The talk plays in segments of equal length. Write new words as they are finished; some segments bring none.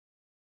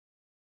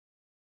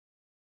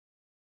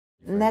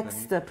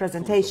next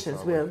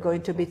presentations we're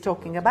going to be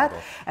talking about.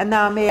 And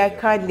now may I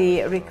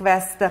kindly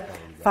request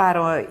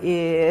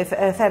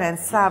Ferenc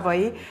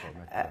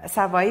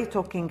Szávai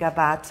talking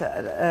about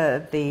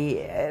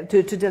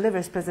to deliver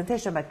his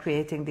presentation about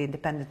creating the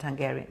independent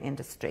Hungarian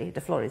industry.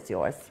 The floor is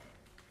yours.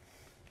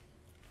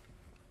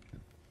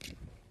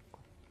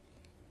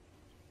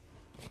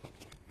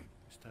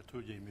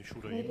 Hölgyeim és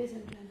uraim,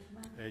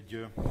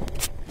 egy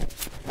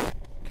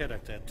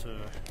keretet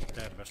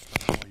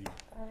terveztem a mai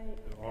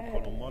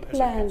alkalommal.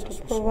 Plan to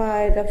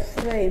provide a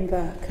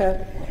framework.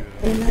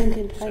 In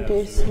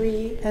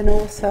 1923, an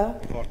author,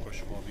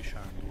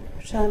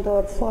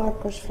 Sándor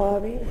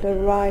Farkasfalvi, the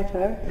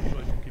writer,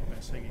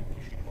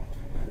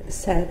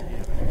 said,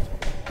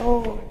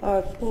 "Oh,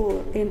 our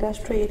poor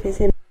industry, it is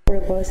in a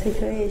horrible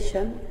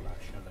situation."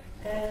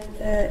 And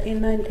in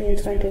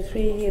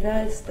 1923, he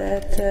writes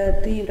that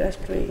the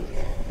industry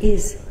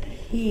is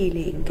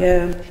healing.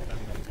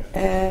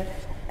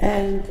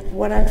 And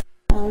what I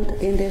found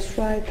in this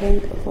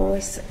writing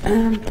was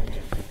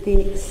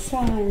the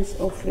signs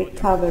of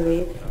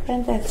recovery,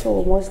 and that's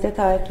almost the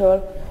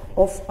title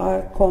of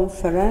our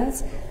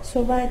conference.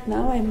 So right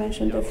now I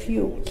mentioned a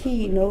few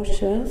key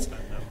notions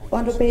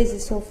on the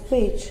basis of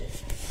which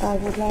I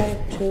would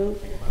like to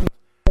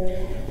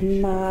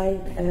my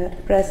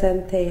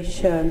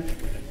presentation.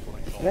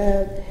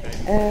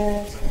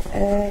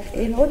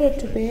 In order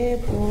to be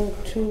able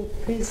to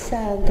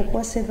present the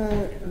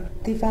possible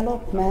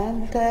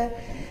development,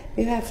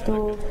 we have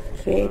to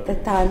create a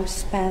time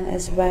span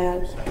as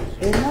well.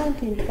 In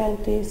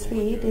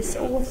 1923, this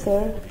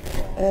author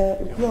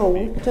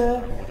wrote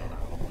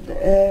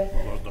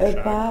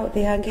about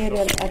the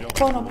Hungarian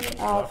economy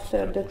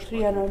after the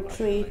Trianon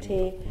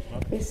Treaty.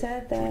 He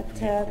said that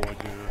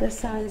the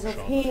signs of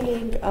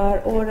healing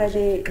are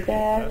already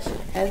there,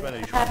 and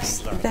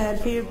perhaps there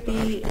will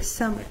be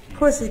some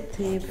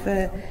positive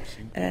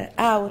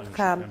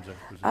outcome.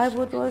 I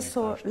would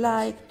also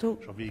like to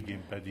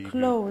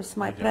close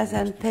my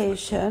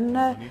presentation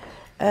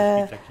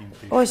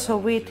also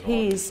with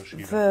his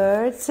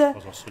words.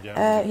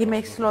 He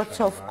makes lots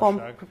of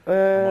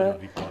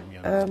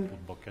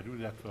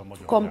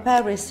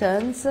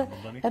comparisons,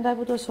 and I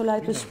would also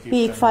like to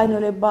speak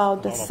finally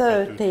about the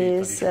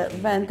 30s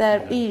when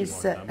there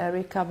is a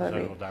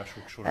recovery.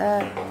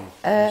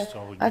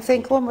 I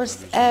think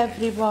almost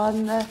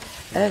everyone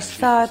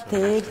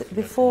started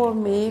before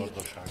me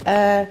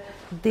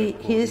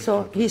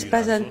his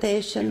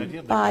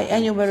presentation by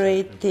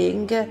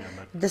enumerating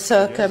the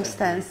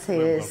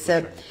circumstances,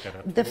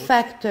 the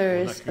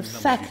factors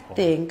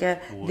affecting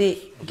the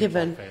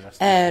given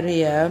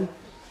area.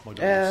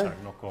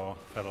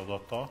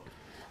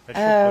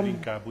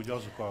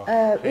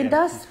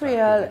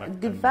 Industrial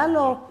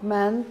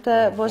development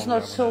was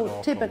not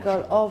so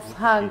typical of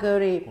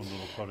Hungary.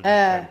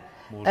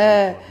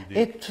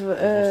 It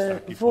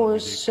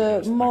was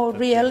more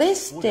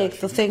realistic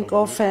to think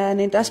of an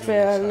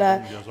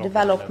industrial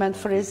development,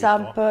 for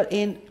example,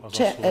 in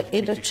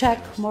the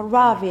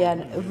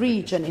Czech-Moravian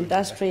region,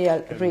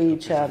 industrial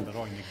region.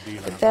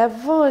 There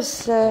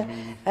was a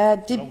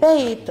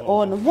debate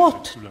on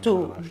what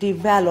to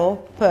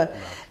develop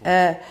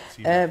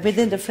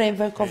within the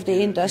framework of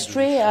the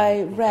industry.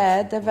 I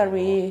read a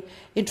very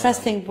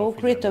interesting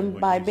book written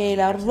by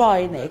Béla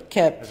Rajnik.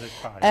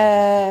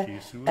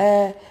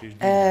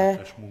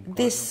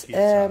 This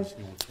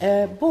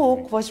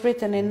book was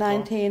written in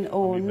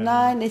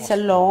 1909. It's a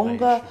long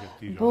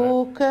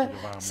book,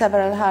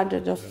 several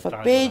hundred of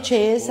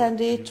pages, and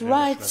it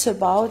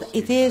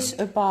is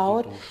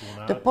about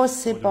the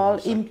possible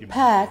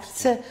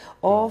impacts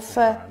of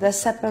the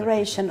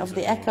separation, of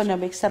the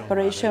economic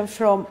separation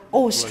from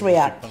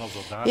Austria.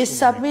 He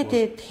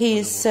submitted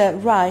his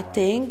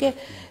writing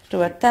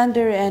to a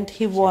tender and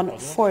he won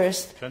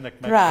first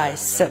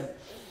prize.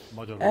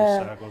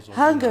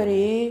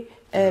 Hungary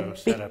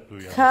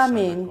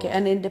becoming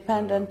an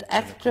independent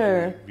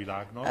actor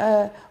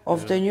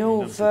of the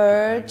new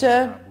world,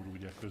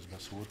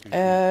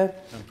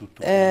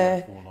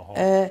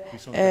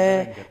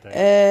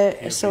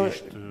 so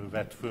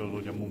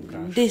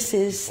this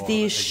is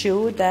the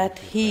issue that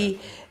he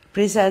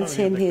presents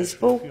in his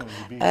book.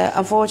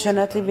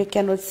 Unfortunately, we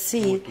cannot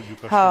see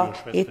how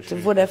it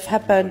would have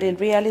happened in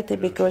reality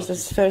because the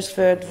First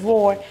World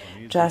War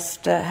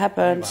just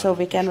happened, so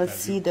we cannot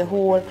see the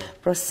whole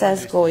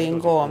process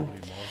going on.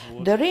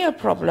 The real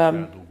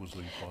problem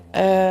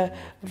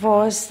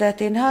was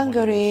that in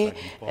Hungary,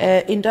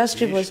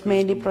 industry was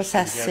mainly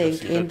processing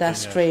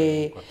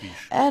industry,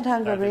 and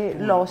Hungary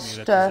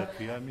lost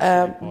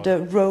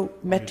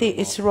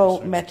its raw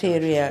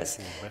materials.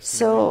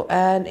 So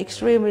an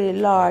extremely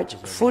large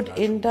food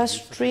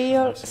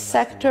industrial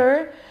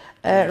sector.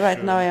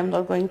 Right now I am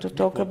not going to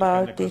talk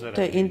about it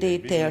in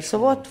detail. So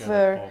what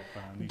were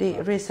the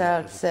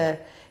results?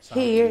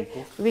 Here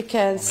we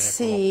can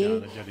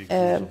see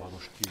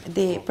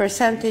the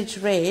percentage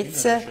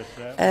rates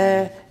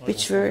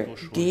which were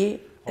the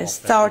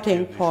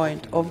starting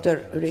point of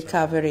the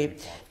recovery.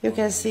 You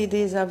can see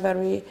these are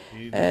very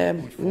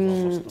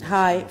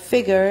high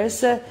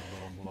figures.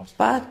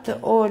 But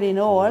all in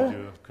all,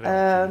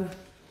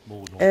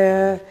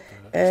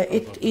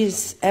 it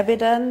is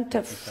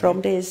evident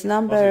from these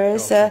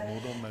numbers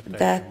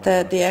that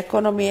the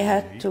economy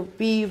had to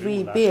be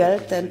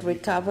rebuilt and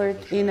recovered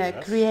in a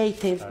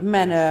creative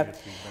manner.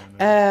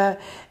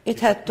 It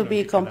had to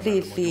be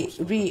completely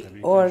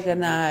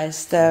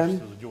reorganized.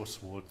 And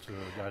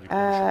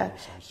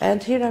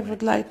here I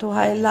would like to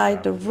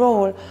highlight the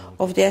role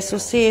of the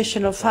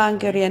Association of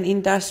Hungarian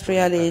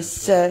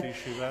Industrialists. They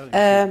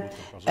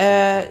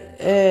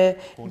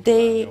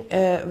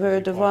were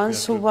the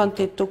ones who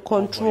wanted to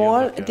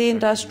control the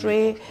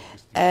industry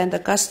and the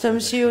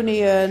customs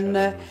union,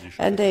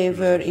 and they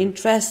were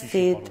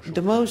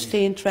the most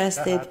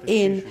interested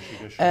in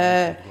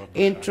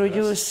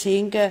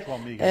introducing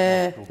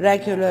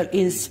regular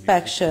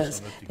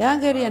inspections. The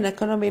Hungarian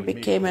economy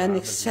became an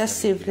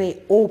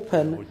excessively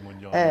open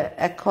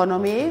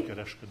economy,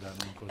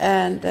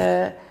 and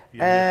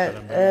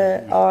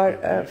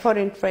our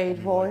foreign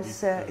trade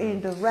was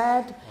in the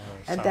red,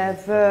 and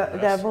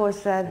there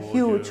was a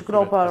huge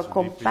global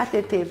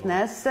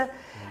competitiveness.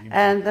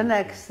 And the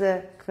next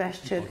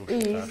question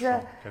is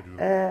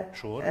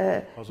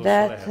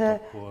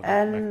that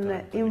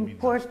an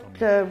import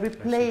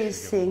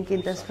replacing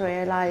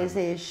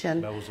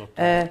industrialization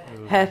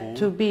had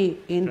to be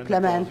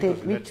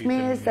implemented, which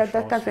means that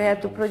the country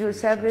had to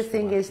produce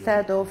everything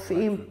instead of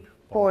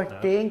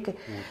importing.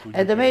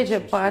 The major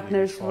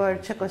partners were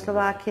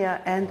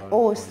Czechoslovakia and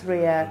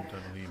Austria.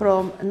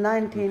 From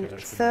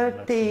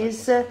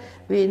 1930s,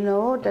 we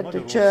know that the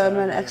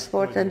German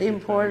export and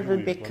import will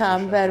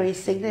become very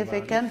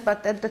significant,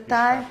 but at the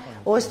time,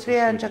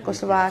 Austria and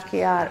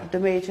Czechoslovakia are the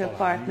major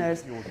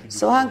partners.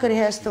 So Hungary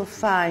has to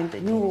find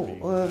new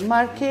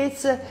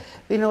markets.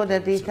 We know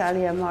that the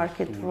Italian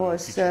market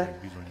was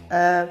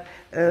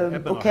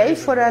okay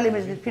for a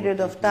limited period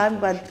of time,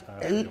 but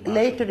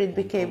later it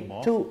became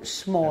too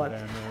small.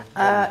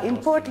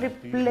 Import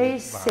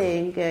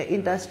replacing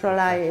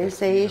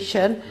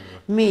industrialization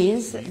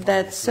means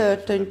that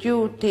certain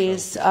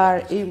duties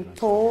are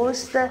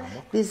imposed.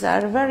 These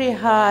are very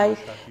high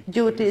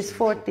duties,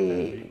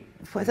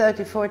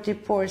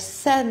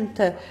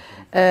 30–40%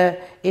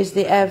 is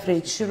the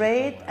average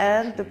rate,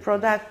 and the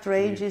product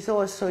range is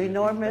also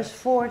enormous.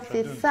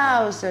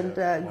 40,000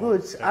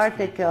 goods,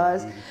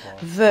 articles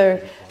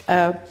were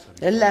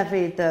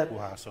levied.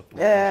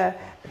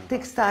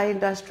 Textile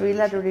industry,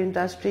 leather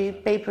industry,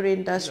 paper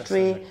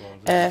industry,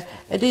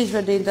 these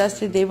were the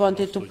industry they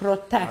wanted to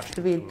protect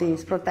with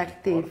these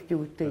protective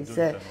duties.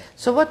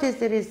 So what is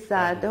the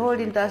result? The whole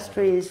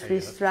industry is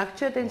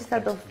restructured.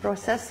 Instead of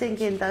processing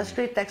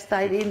industry,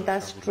 textile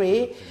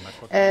industry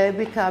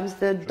becomes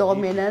the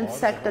dominant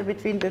sector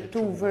between the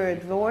two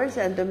world wars,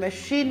 and the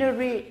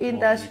machinery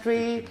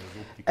industry,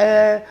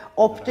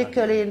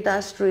 optical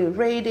industry,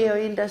 radio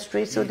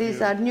industry, so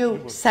these are new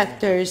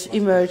sectors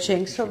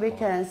emerging. So we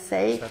can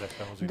say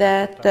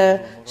that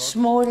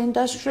small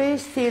industry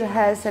still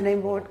has an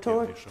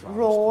important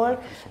role,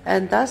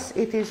 and thus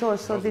it is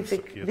also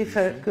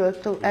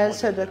difficult to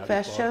answer the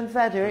question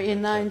whether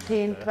in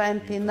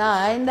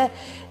 1929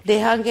 the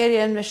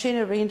Hungarian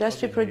machinery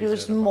industry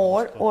produced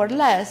more or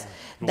less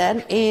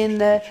than in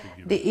the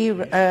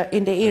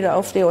era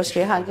of the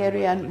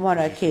Austro-Hungarian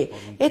monarchy.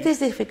 It is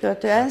difficult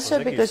to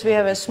answer because we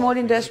have a small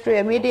industry,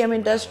 a medium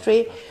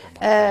industry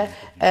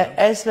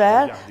as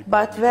well,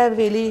 but when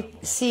we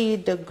see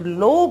the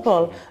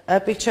global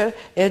picture,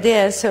 the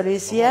answer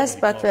is yes,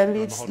 but when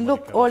we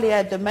look only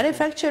at the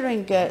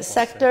manufacturing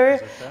sector,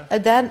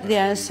 then the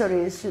answer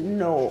is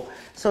no.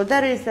 So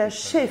there is a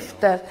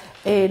shift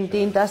in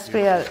the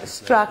industrial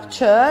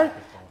structure,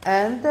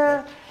 and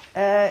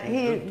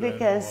here we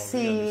can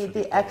see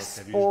the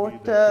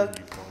export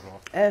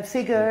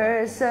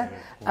figures.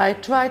 I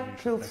tried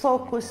to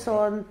focus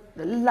on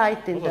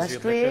light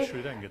industry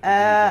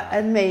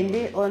and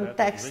mainly on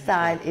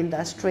textile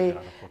industry.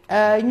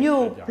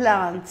 New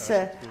plants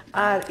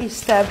are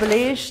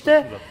established,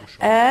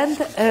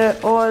 and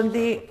on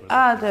the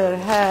other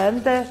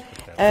hand,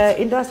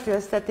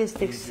 industrial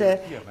statistics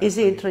is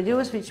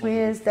introduced, which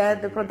means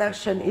that the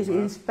production is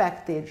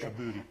inspected.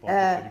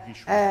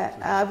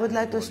 I would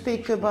like to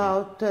speak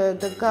about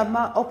the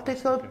gamma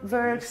optical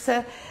works,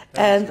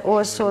 and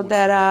also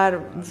there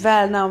are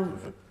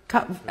well-known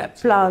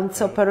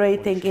plants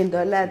operating in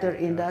the leather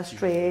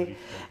industry,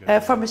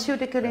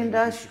 pharmaceutical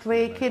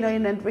industry,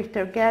 Trianon and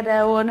Richter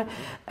Gedeon.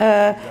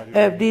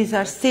 These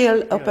are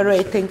still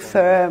operating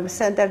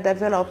firms, and their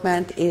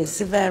development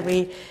is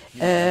very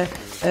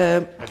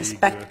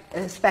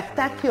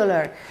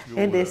spectacular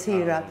in this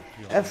era.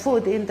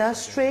 Food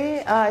industry,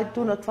 I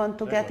do not want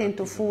to get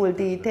into full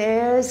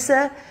details.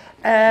 In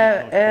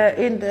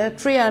the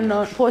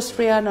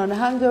post-Trianon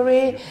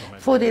Hungary,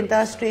 food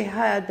industry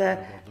had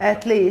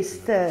at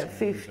least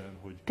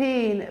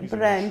 15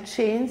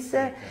 branches.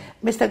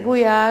 Mr.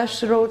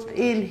 Gulyás wrote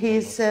in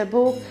his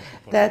book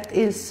that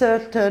in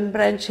certain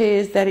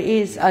branches there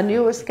is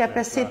unused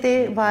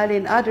capacity, while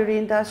in other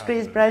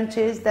industries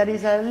branches there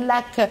is a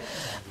lack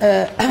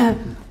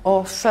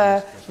of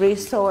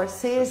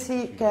resources.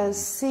 You can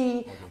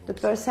see the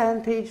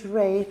percentage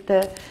rate,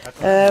 the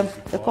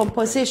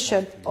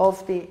composition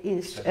of the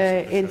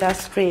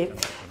industry.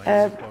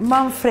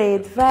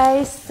 Manfred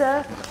Weiss,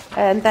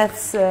 and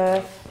that's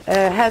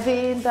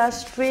heavy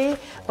industry.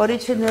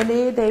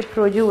 Originally they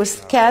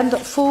produced canned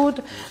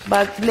food,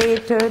 but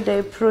later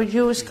they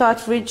produced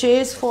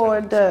cartridges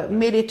for the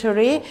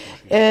military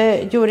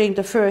during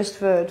the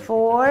First World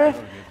War.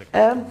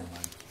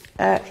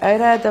 I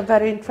read a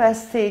very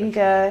interesting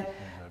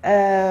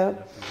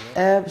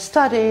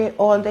study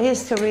on the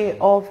history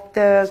of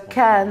the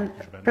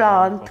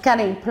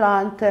canning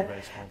plant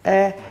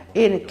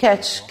in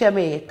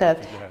Kecskemét.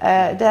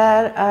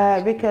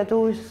 There we could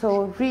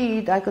also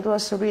read, I could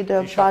also read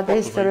about the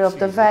history of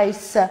the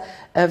Weiss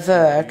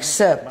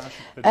works.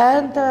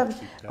 And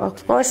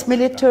of course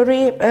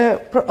military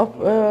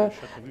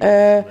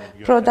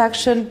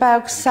production,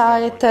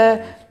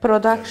 bauxite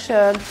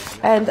production,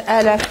 and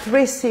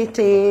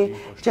electricity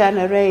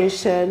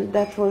generation.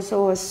 That was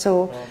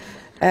also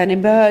an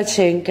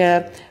emerging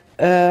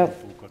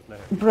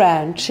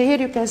branch. Here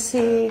you can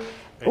see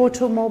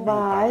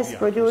automobiles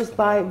produced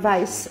by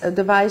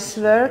the Weiss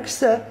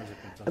works,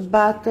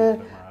 but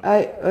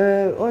I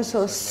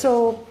also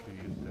saw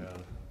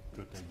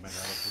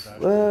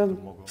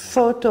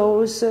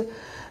photos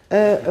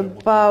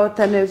about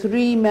an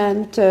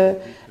agreement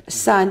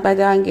signed by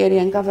the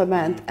Hungarian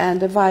government and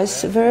the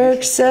Weiss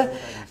works.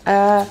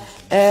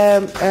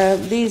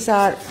 These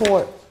are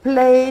for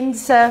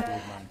planes,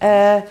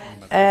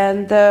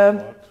 and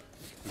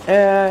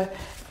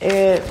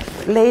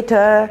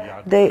later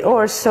they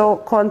also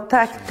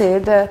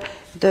contacted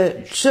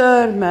the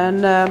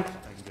German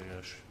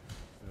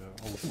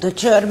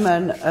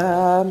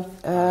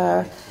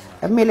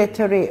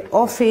military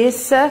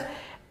office.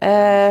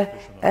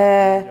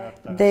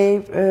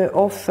 They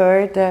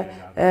offered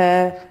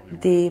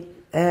the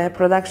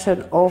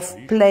production of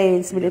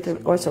planes,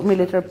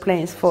 military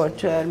planes for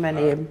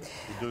Germany.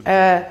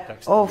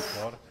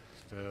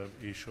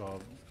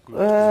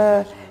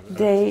 The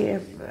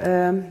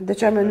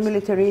German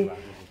military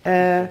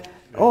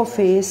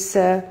office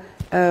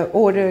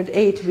ordered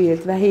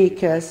 8-wheeled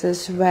vehicles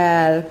as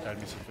well.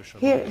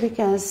 Here we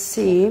can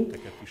see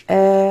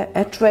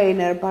a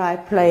trainer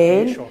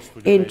biplane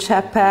in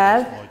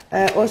Chapel,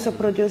 also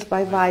produced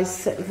by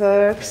Weiss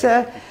Works,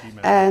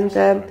 and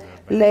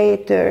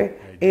later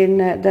in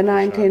the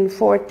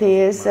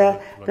 1940s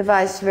the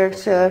Weiss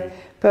Works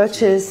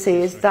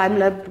purchases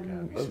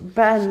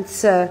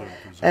Daimler-Benz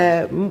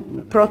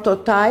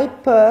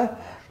prototype,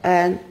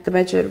 and the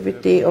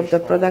majority of the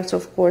products,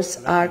 of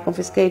course, are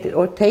confiscated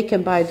or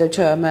taken by the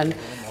Germans,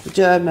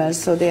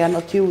 so they are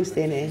not used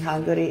in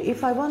Hungary.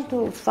 If I want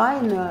to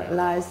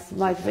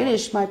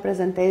finish my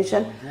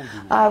presentation,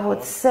 I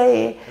would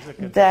say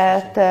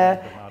that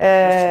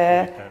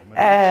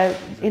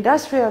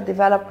industrial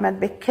development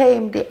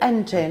became the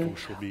engine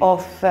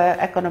of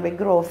economic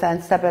growth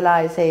and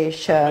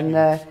stabilization.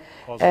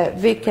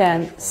 We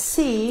can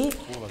see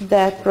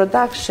that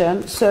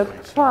production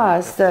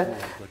surpassed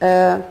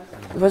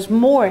was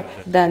more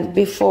than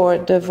before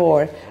the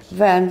war.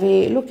 When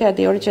we look at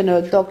the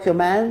original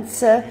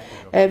documents,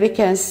 we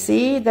can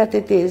see that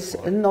it is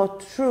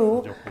not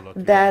true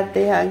that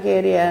the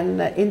Hungarian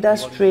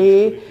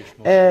industry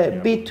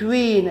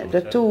between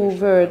the two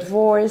world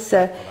wars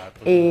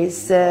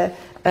is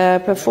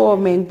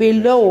performing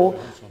below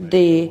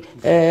the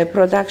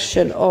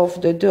production of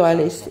the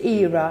dualist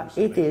era.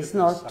 It is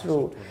not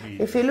true.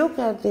 If you look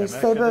at this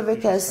table, we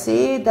can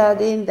see that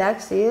the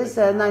index is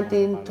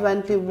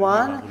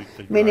 1921,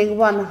 meaning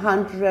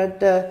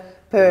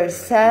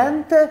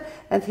 100%,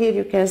 and here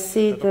you can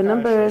see the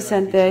numbers,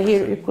 and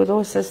here you could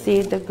also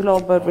see the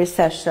global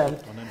recession.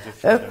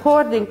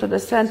 According to the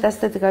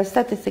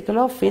Statistical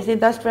Office,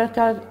 industry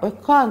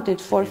accounted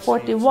for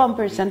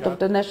 41% of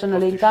the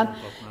national income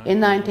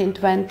in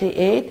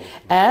 1928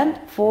 and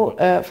for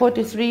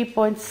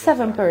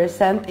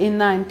 43.7% in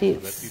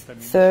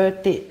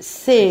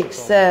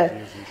 1936.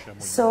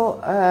 So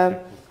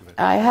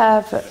I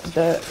have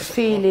the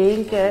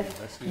feeling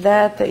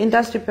that the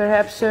industry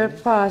perhaps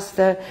surpassed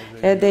the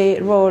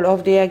role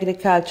of the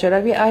agriculture.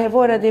 I have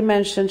already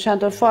mentioned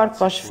Sándor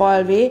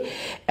Farkasfalvi.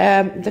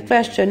 The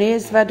question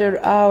is whether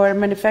our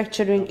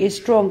manufacturing is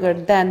stronger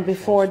than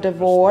before the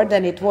war,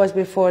 than it was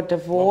before the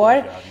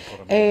war.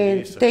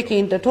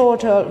 Taking the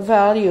total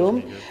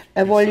volume,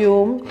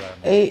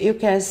 you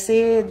can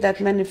see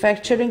that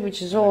manufacturing,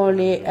 which is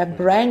only a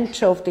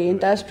branch of the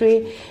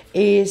industry,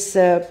 is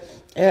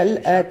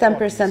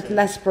 10%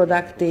 less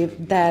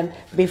productive than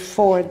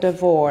before the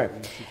war.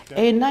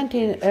 From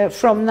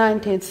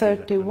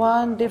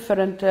 1931,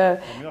 different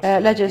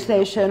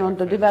legislation on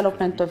the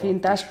development of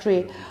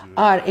industry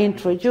are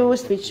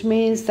introduced, which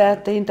means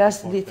that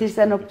it is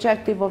an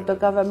objective of the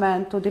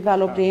government to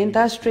develop the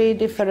industry.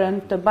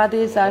 Different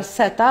bodies are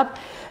set up.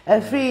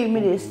 Three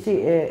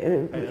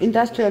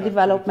industrial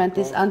development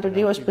is under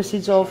the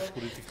auspices of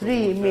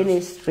 3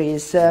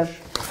 ministries.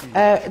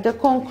 The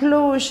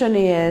conclusion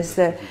is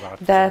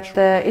that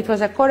it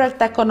was a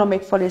correct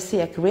economic policy,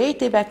 a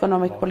creative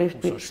economic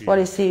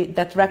policy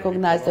that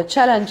recognized the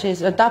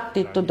challenges,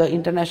 adapted to the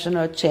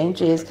international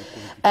changes,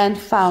 and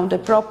found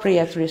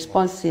appropriate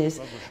responses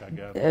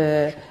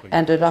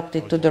and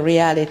adapted to the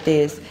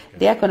realities.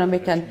 The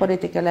economic and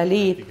political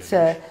elites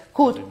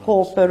could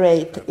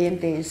cooperate in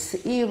this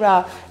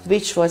era,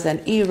 which was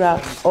an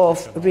era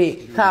of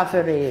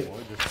recovery.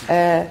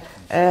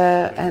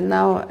 And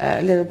now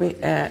a little bit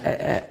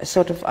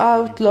sort of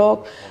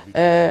outlook.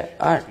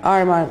 Our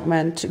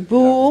armament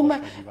boom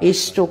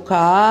is to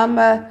come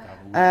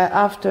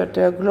after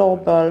the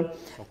global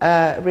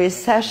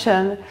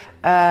recession.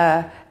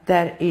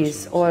 There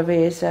is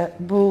always a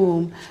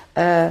boom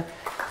in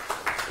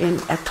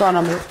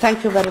economy.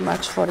 Thank you very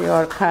much for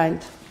your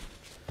kind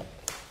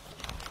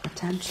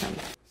attention.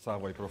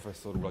 Szávai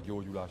professzor úr a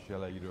gyógyulás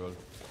jeleiről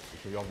és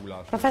a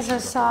javulás. Professor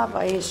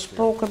Szávai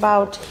spoke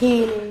about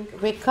healing,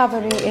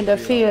 recovery in the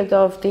field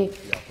of the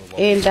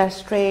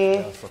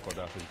industry,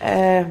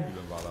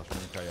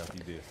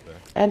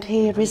 and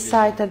he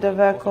recited the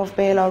work of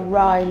Béla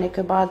Rajnik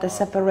about the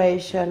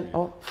separation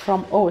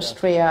from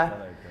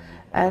Austria.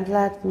 And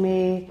let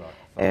me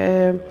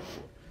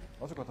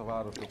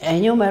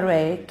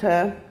enumerate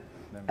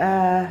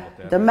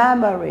the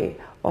memory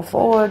of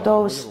all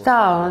those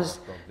towns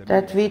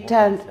that we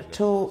tend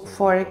to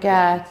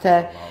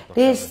forget.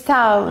 These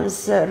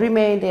towns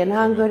remained in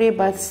Hungary,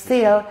 but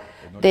still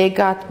they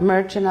got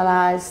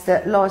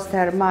marginalized, lost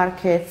their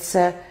markets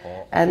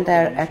and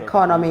their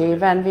economy.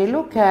 When we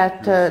look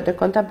at the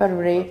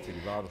contemporary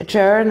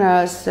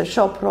journals,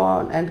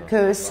 Sopron and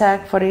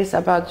Kőszeg, for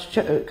instance, about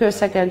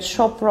Kőszeg and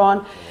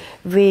Sopron,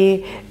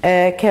 we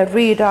can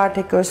read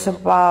articles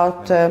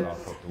about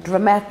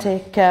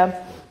dramatic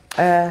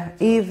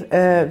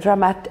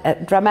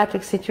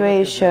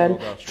situation,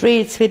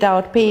 streets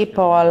without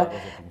people,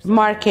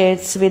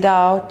 markets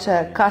without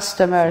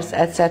customers,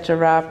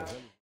 etc.